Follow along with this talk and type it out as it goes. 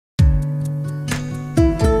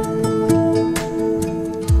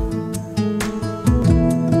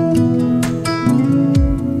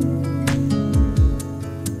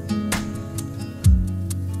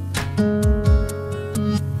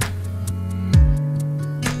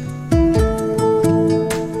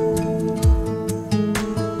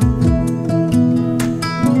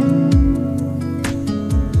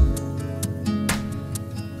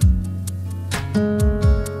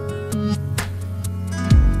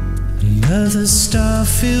Another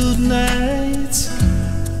star-filled night,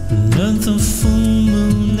 another full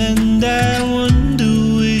moon, and I wonder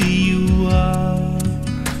where you are.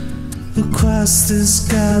 Across this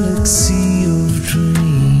galaxy of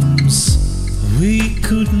dreams, we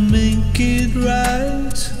could make it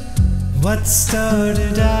right. What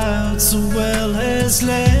started out so well has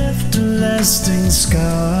left a lasting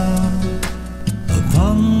scar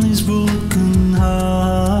upon these broken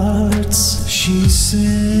hearts. She said,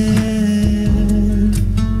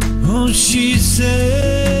 oh, she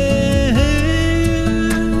said,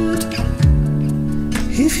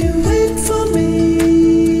 if you wait for me,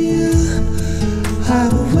 I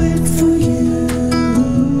will wait for you.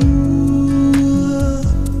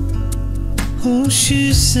 Oh,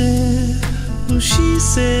 she said, oh, she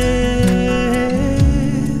said,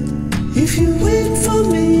 if you wait for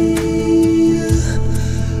me,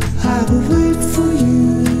 I will wait for you.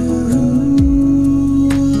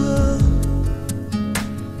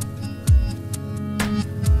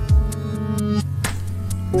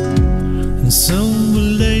 And some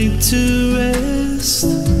were laid to rest,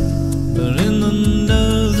 but in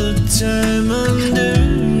another time under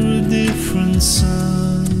a different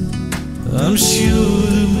sun. I'm sure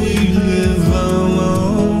that we live our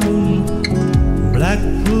own black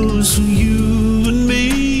rose for you and me.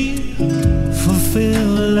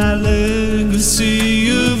 Fulfill our legacy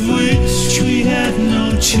of which we had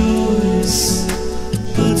no choice,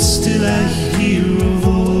 but still I hear a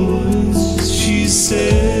voice. She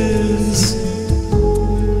says,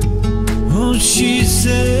 oh, she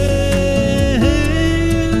said,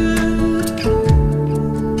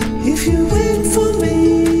 if you wait for me,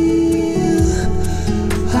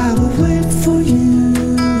 I will wait for you.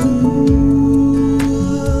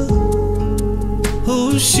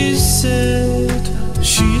 Oh, she said,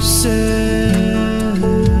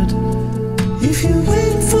 if you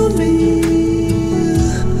wait for me,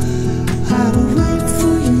 I will wait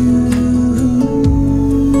for you.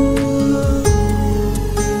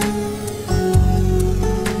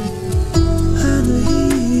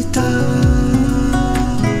 Anahita.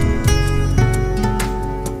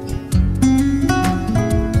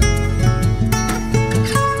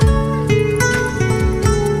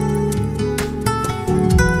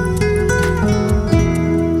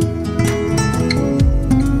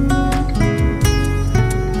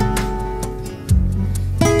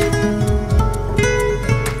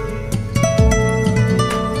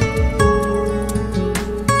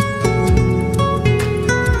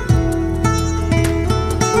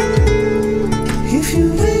 If you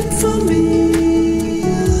wait for me,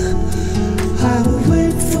 I will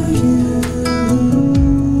wait for you.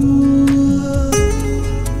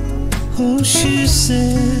 Oh, she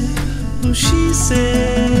said, oh, she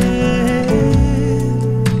said,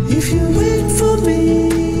 if you wait for me,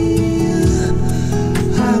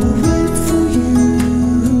 I will wait for you.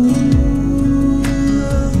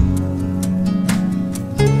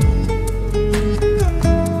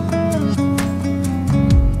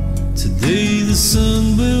 Today the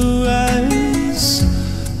sun will rise.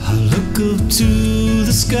 I'll look up to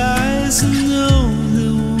the skies and know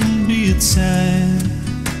there won't be a time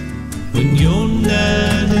when you're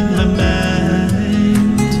not in my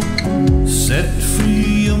mind. Set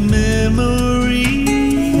free your memory,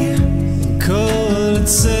 call it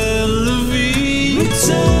Ce la Vie.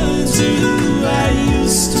 Return to